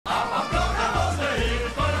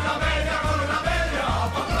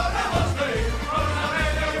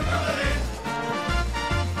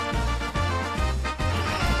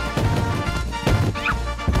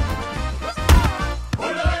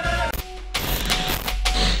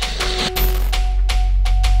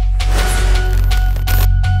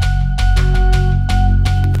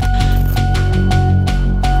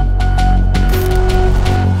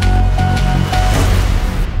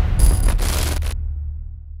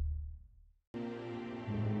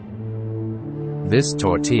This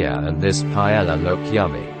tortilla and this paella look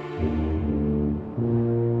yummy.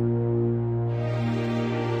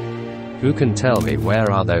 Who can tell me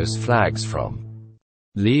where are those flags from?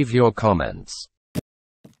 Leave your comments.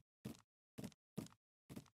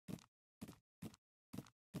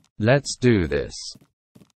 Let's do this.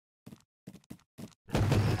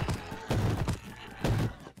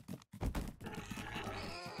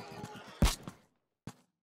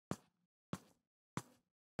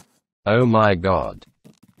 Oh my God.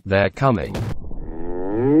 They're coming.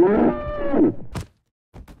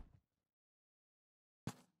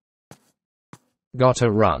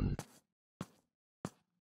 Gotta run.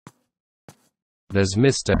 There's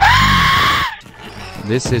Mr.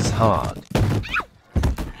 This is hard.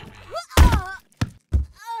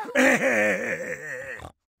 I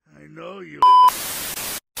know you.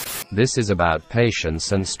 This is about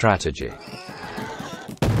patience and strategy.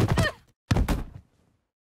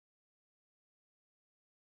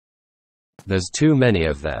 There's too many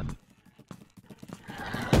of them.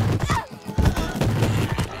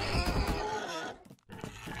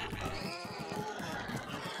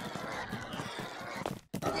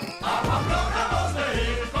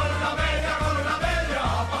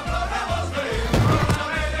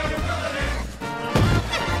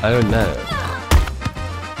 Oh no.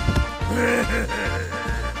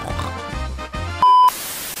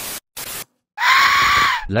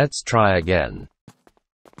 Let's try again.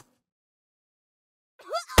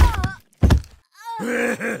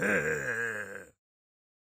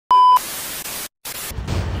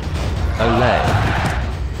 Olay.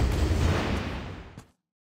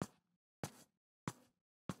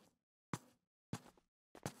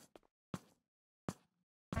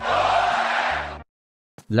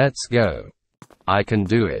 Let's go. I can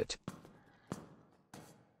do it.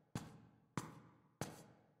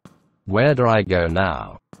 Where do I go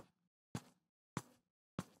now?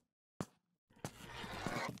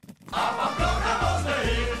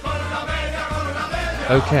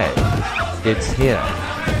 Okay. It's here.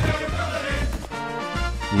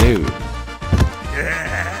 New.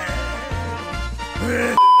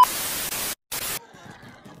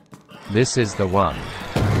 This is the one.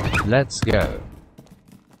 Let's go.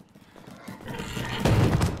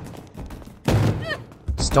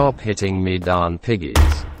 Stop hitting me, darn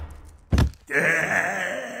piggies.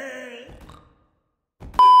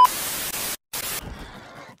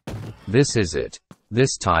 This is it.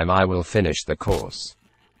 This time I will finish the course.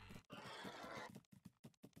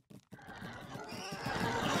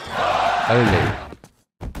 Only.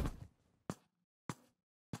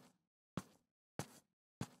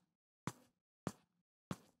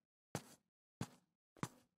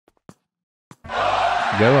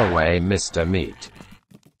 Go away, Mr. Meat.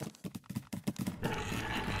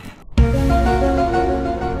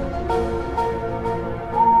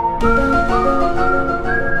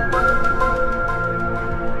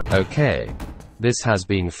 Okay. This has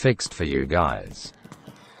been fixed for you guys.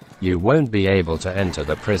 You won't be able to enter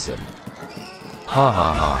the prison. Ha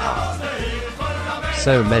ha ha ha.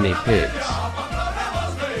 So many pigs.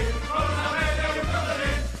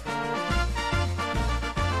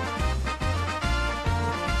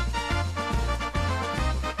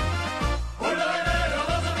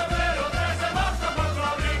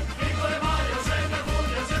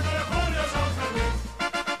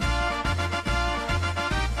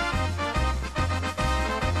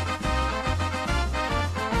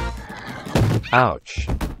 Ouch.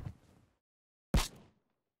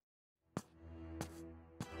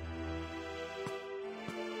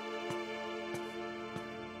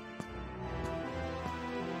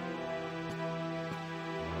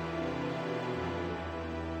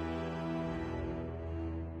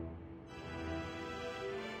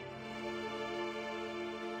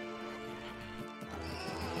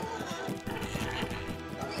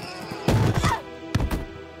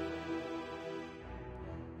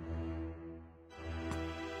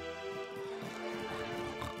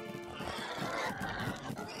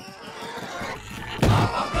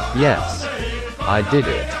 Yes, I did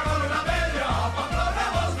it.